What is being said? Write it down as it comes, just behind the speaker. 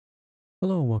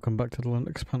Hello and welcome back to the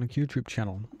Linux Panic YouTube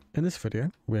channel. In this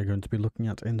video, we are going to be looking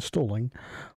at installing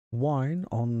Wine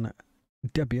on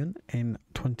Debian in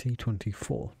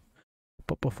 2024.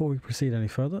 But before we proceed any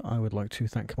further, I would like to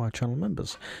thank my channel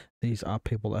members. These are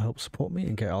people that help support me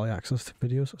and get early access to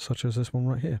videos such as this one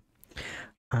right here.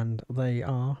 And they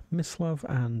are Mislav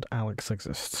and Alex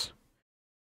Exists.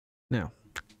 Now,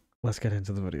 let's get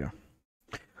into the video.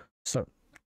 So,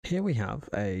 here we have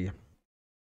a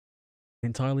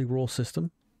entirely raw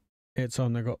system. It's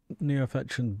only got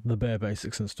NeoFetch and the bare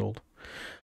basics installed.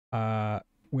 We are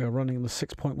running the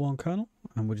 6.1 kernel,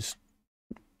 and we're just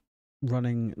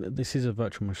running. This is a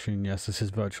virtual machine. Yes, this is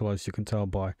virtualized. You can tell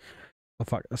by the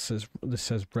fact that this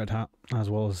says Red Hat, as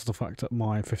well as the fact that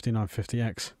my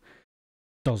 5950X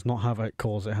does not have 8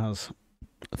 cores. It has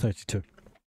 32.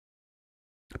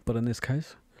 But in this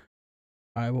case,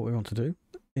 what we want to do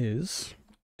is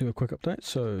do a quick update.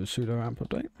 So sudo amp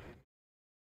update.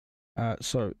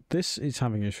 So this is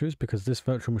having issues because this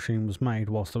virtual machine was made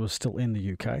whilst I was still in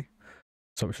the UK.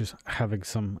 So it's just having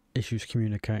some issues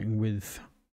communicating with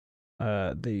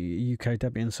the UK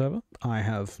Debian server. I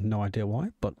have no idea why,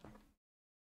 but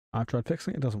I've tried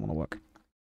fixing it. It doesn't want to work.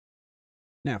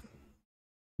 Now,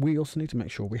 we also need to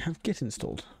make sure we have Git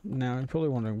installed. Now, you're probably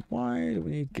wondering, why do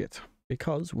we need Git?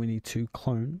 Because we need to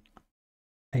clone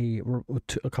a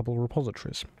couple of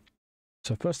repositories.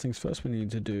 So first things first, we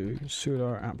need to do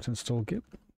sudo apt install git.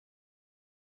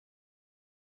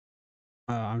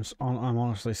 I'm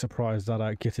honestly surprised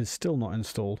that Git is still not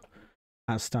installed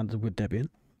as standard with Debian.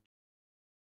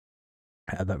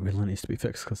 That really needs to be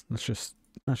fixed because that's just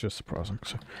surprising.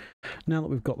 So now that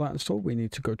we've got that installed, we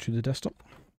need to go to the desktop.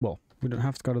 Well, we don't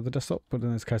have to go to the desktop, but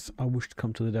in this case, I wish to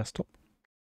come to the desktop.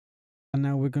 And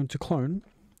now we're going to clone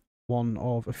one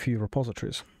of a few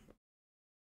repositories.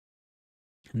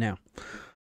 Now,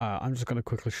 I'm just going to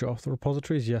quickly show off the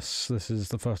repositories. Yes, this is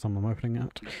the first time I'm opening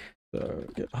it. So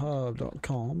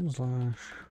github.com/.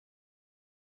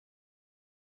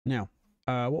 Now,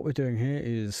 what we're doing here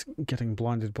is getting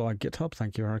blinded by GitHub.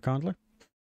 Thank you very kindly.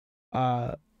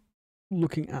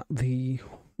 Looking at the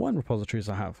Wine repositories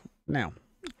I have. Now,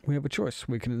 we have a choice.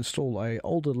 We can install a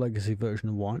older legacy version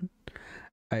of Wine,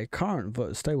 a current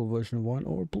stable version of Wine,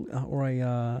 or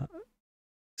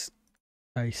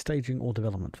a staging or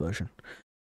development version.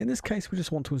 In this case, we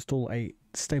just want to install a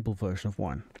stable version of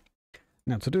Wine.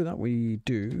 Now, to do that, we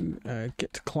do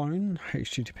git clone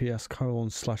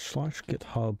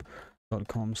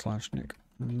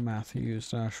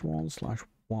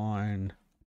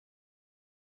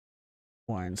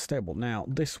https://github.com/nickmatthews-1/wine stable. Now,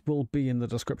 this will be in the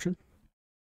description.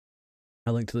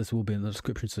 A link to this will be in the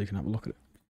description so you can have a look at it.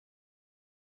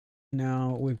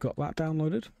 Now, we've got that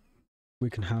downloaded. We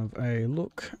can have a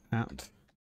look at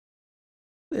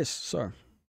this. So let's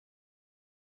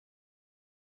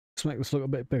make this look a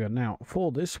bit bigger. Now,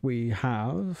 for this, we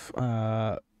have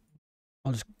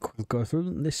I'll just go through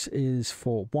them. This is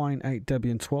for Wine 8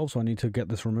 Debian 12, so I need to get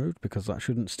this removed because that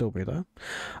shouldn't still be there.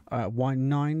 Wine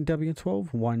 9 Debian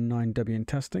 12, Wine 9 Debian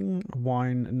testing,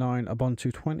 Wine 9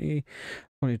 Ubuntu 20,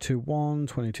 22.1,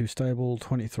 22 stable,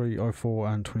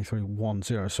 23.04, and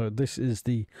 23.10. So this is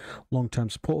the long-term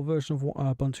support version of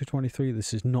Ubuntu 23.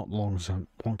 This is not long-term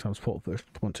support version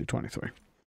of Ubuntu 23.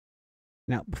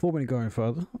 Now, before we go any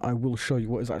further, I will show you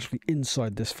what is actually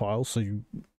inside this file so you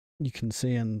can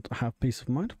see and have peace of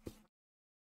mind.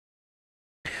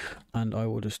 And I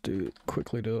will just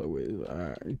quickly do it with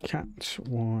cat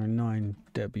wine 9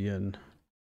 Debian.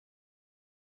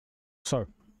 So,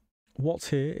 what's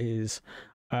here is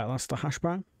that's the hash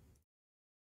brown.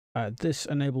 This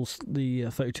enables the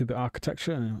 32-bit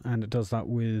architecture, and it does that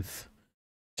with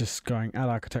just going add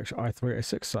architecture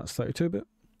i386. So that's 32-bit.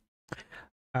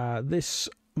 This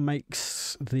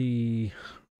makes the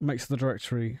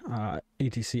directory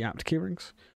etc apt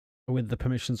keyrings with the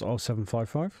permissions of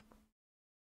 755,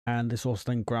 and this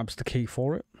also then grabs the key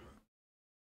for it.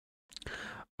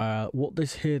 What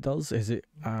this here does is it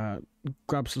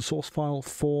grabs the source file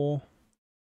for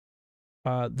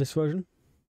this version,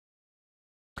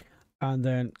 and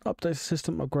then updates the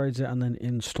system, upgrades it, and then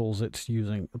installs it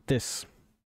using this.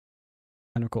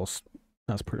 And of course,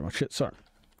 that's pretty much it. So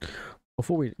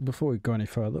before we go any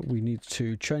further, we need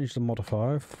to change the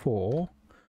modifier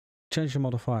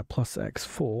plus X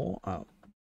for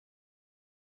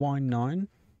Wine 9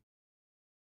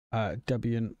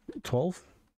 Debian 12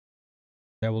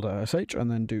 stable.sh, and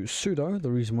then do sudo.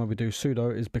 The reason why we do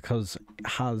sudo is because it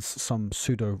has some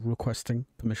sudo requesting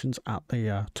permissions at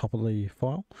the top of the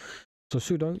file. So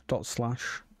sudo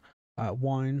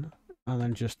 /wine, and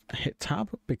then just hit tab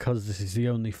because this is the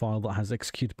only file that has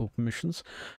executable permissions.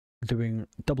 Doing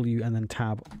W and then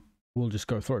tab will just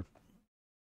go through.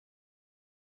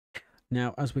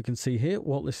 Now, as we can see here,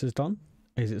 what this has done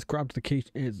is it's grabbed the key,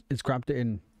 it's grabbed it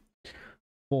in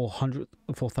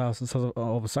 4,000ths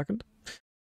of a second.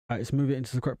 It's moved it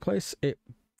into the correct place. It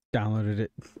downloaded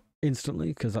it instantly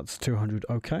because that's 200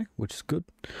 OK, which is good.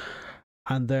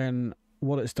 And then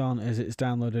what it's done is it's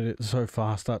downloaded it so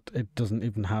fast that it doesn't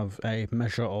even have a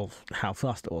measure of how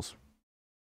fast it was,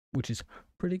 which is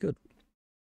pretty good.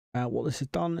 What this has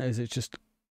done is it's just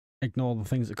ignore the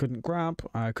things it couldn't grab,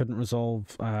 couldn't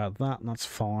resolve that, and that's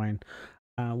fine.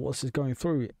 What this is going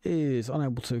through is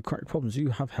unable to correct problems. You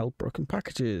have held broken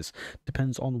packages.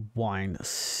 Depends on wine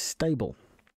stable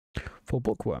for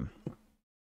bookworm.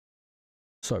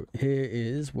 So here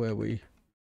is where we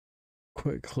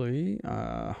quickly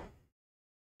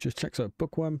just check out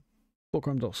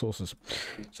bookworm.sources.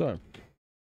 So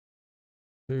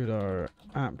sudo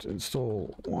apt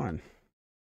install wine.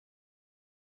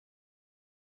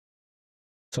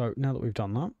 So now that we've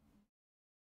done that,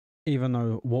 even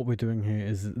though what we're doing here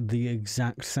is the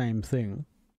exact same thing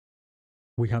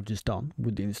we have just done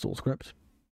with the install script,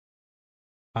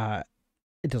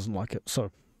 it doesn't like it.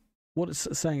 So what it's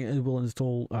saying, it will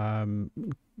install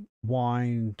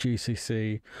wine,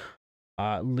 GCC,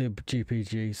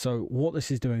 libgpg. So what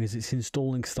this is doing is it's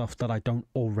installing stuff that I don't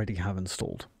already have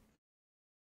installed.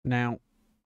 Now,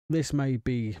 this may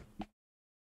be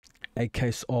a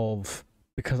case of,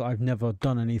 because I've never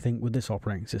done anything with this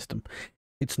operating system,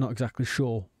 it's not exactly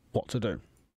sure what to do.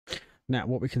 Now,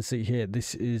 what we can see here,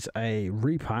 this is a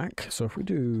repack. So if we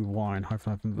do wine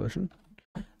 -- version,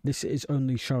 this is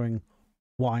only showing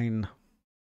wine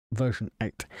version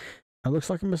 8. It looks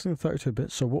like I'm missing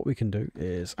 32-bit. So what we can do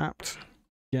is apt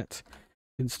get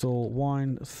install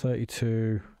wine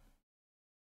 32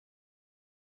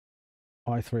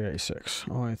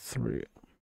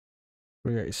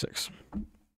 i386.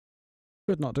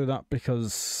 Could not do that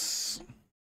because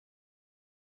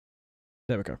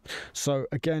there we go. So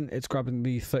again, it's grabbing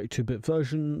the 32-bit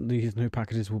version. These new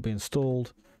packages will be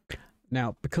installed.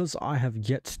 Now, because I have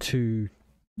yet to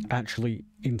actually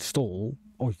install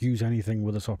or use anything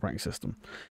with this operating system,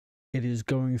 it is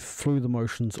going through the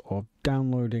motions of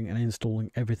downloading and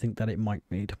installing everything that it might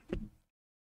need.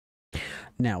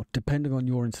 Now, depending on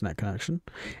your internet connection,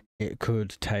 it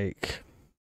could take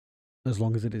as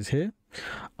long as it is here.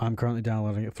 I'm currently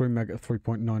downloading at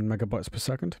 3.9 megabytes per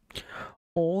second.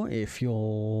 Or if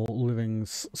you're living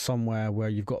somewhere where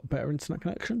you've got better internet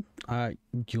connection,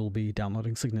 you'll be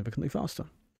downloading significantly faster.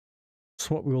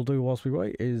 So what we will do whilst we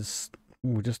wait is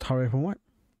we'll just hurry up and wait.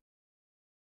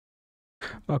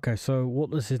 Okay, so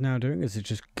what this is now doing is it's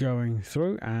just going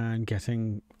through and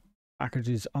getting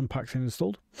packages unpacked and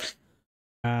installed.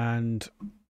 And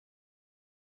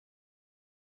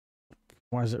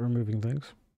why is it removing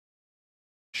things?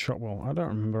 Shotwell, I don't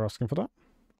remember asking for that.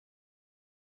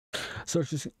 So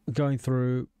it's just going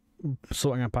through,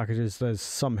 sorting out packages. There's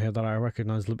some here that I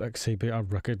recognize, libxcb. I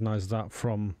recognize that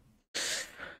from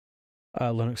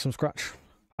Linux from scratch.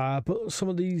 But some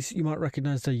of these you might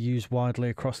recognize, they're used widely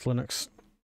across Linux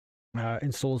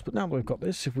installs. But now that we've got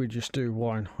this, if we just do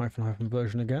wine --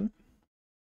 version again,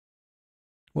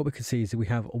 what we can see is that we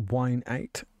have wine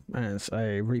 8 as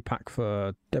a repack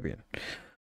for Debian.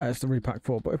 As the repack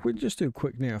 4, but if we just do a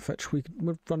quick neo fetch, we're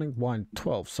running wine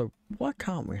 12, so why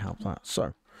can't we have that?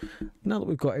 So now that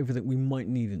we've got everything we might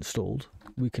need installed,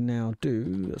 we can now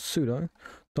do sudo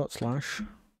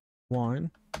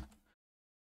 /wine.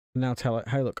 Now tell it,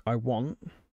 hey look, I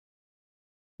want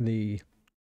the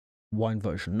wine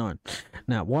version 9.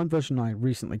 Now wine version 9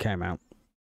 recently came out,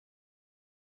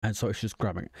 and so it's just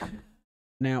grabbing it.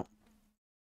 Now,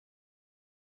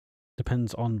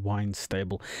 depends on wine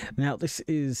stable. Now this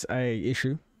is a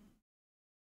issue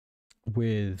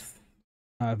with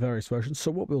various versions. So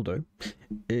what we'll do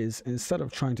is, instead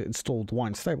of trying to install the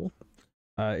wine stable,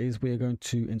 is we are going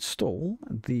to install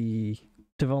the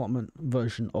development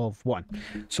version of wine.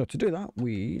 So to do that,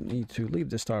 we need to leave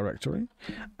this directory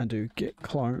and do git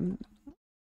clone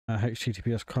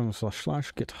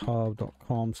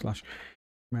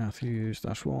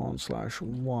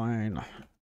https://github.com/matthews-1/wine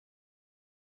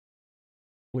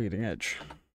bleeding edge.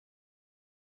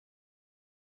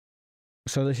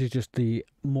 So this is just the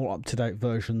more up-to-date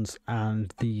versions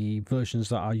and the versions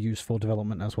that are used for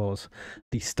development, as well as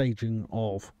the staging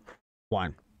of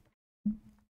wine.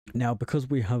 Now, because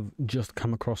we have just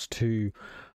come across to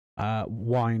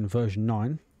wine version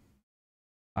 9,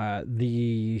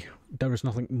 there is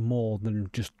nothing more than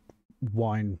just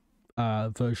wine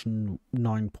version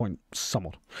 9 point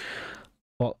somewhat.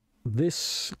 But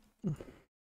this,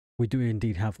 we do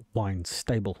indeed have wine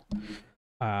stable.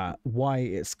 Why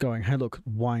it's going, hey look,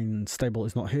 wine stable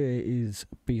is not here, is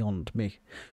beyond me.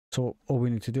 So all we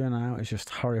need to do now is just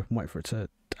hurry up and wait for it to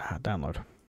download.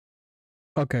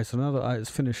 Okay, so now that it's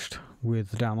finished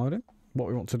with downloading, what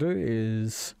we want to do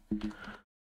is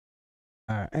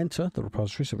enter the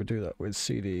repository. So we do that with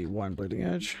cd wine bleeding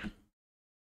edge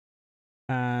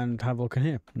and have a look in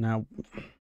here. Now,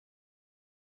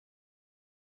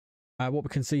 what we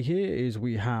can see here is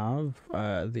we have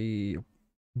the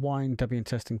wine Debian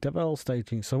testing devel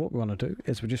staging. So what we want to do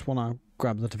is we just want to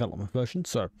grab the development version.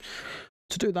 So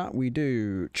to do that, we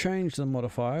do change the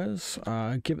modifiers,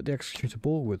 give it the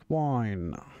executable with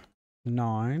wine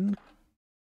 9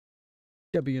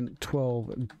 Debian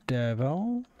 12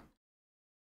 devel,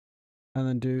 and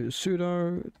then do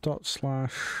sudo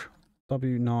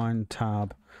 /w9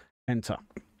 tab enter.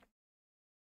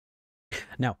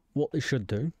 Now, what this should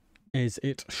do is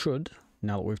it should,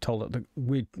 now that we've told it,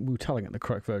 we were telling it the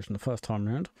correct version the first time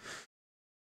around.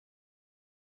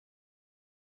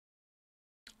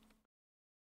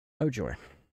 Oh joy.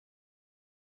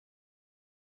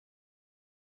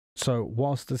 So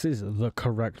whilst this is the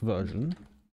correct version,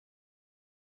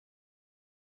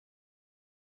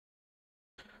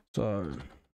 so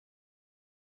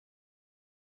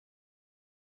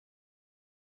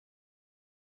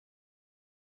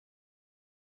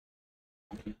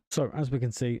as we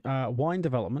can see, wine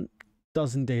development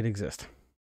does indeed exist.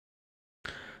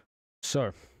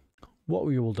 So what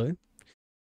we will do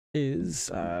is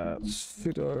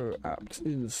sudo apt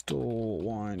install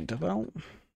wine devel.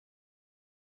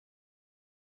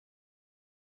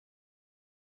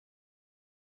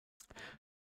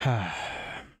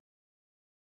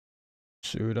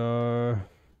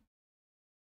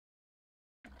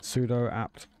 sudo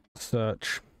apt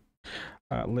search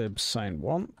lib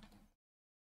sane1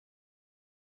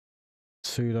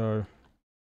 sudo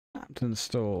apt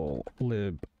install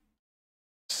lib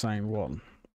sane1.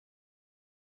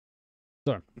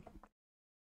 So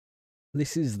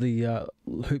this is the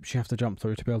hoops you have to jump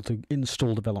through to be able to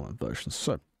install development versions.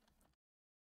 So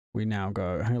we now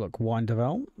go, hey look, wine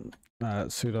devel,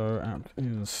 sudo apt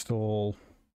install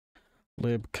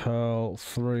lib curl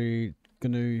 3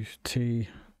 gnu t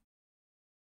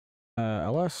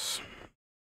ls.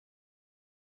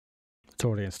 It's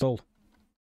already installed.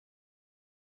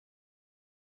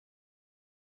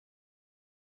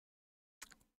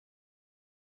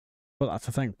 But that's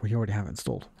the thing, we already have it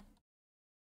installed.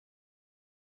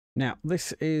 Now,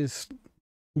 this is,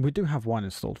 we do have wine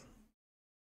installed,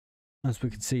 as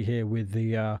we can see here with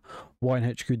the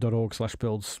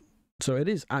winehq.org/builds. So it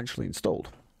is actually installed.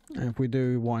 And if we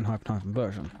do wine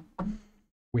 -version,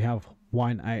 we have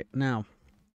wine 8 now.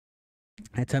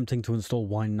 Attempting to install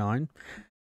wine 9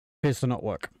 appears to not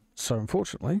work. So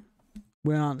unfortunately,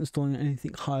 we aren't installing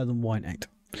anything higher than wine 8.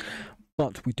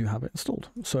 But we do have it installed.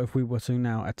 So if we were to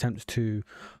now attempt to,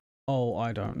 oh,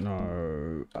 I don't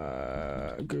know,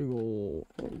 Google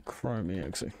Chrome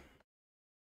exe.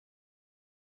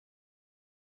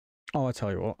 Oh, I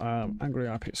tell you what, Angry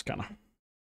IP Scanner.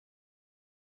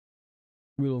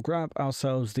 We'll grab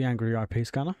ourselves the Angry IP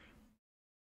Scanner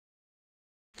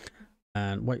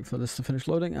and wait for this to finish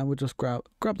loading, and we'll just grab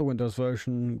the Windows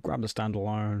version, grab the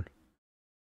standalone,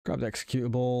 grab the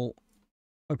executable,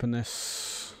 open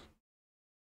this.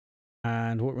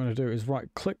 And what we're going to do is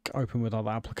right click, open with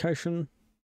other application,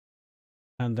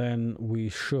 and then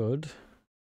we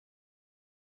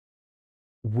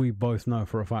both know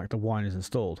for a fact that wine is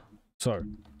installed. So,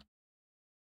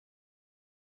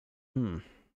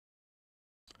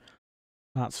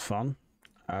 that's fun.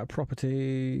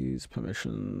 Properties,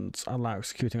 permissions, allow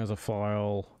executing as a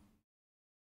file,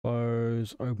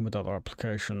 close, open with other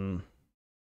application.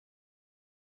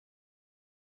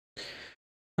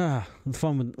 The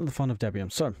fun of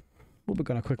Debian. So what we're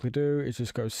going to quickly do is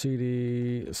just go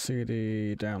cd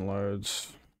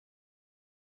downloads,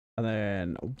 and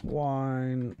then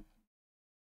wine,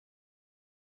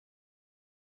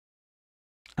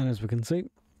 and as we can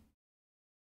see,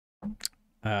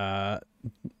 no,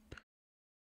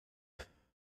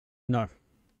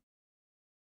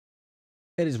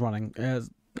 it is running.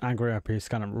 Angry IP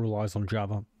Scanner relies on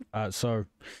Java, so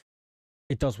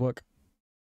it does work.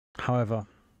 However,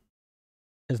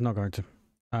 it's not going to.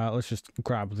 Let's just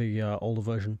grab the older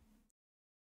version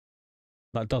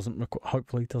that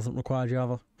hopefully doesn't require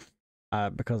Java,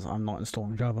 because I'm not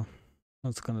installing Java.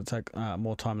 That's going to take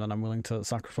more time than I'm willing to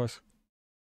sacrifice.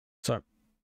 So,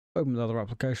 open the other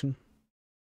application.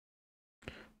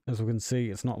 As we can see,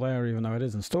 it's not there even though it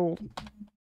is installed.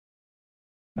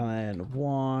 And then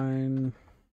wine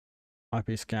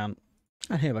IP scan,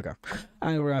 and here we go.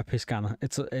 Angry IP Scanner.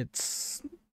 It's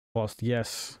whilst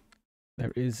yes,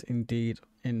 there is indeed,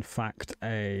 in fact,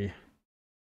 a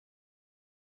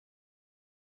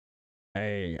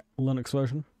a Linux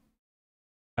version.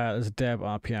 There's deb,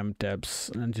 rpm, debs,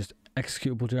 and just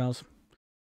executable jars.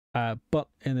 But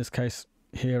in this case,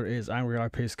 here is Angry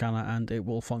IP Scanner, and it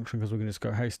will function because we can just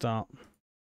go hey start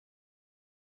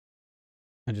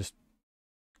and just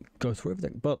go through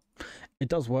everything. But it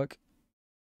does work.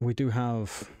 We do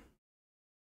have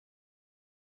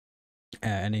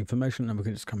any information, and we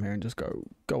can just come here and just go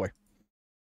away,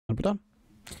 and we're done.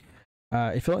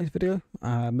 If you like this video,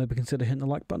 maybe consider hitting the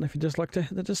like button. If you dislike it,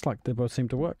 hit the dislike. They both seem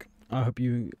to work. I hope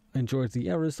you enjoyed the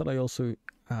errors that I also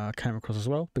came across as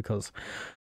well, because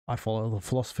I follow the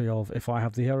philosophy of if I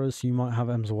have the errors, you might have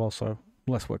them as well, so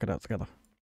let's work it out together.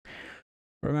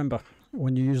 Remember,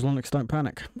 when you use Linux, don't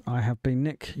panic. I have been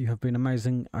Nick. You have been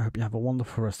amazing. I hope you have a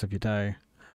wonderful rest of your day.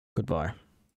 Goodbye.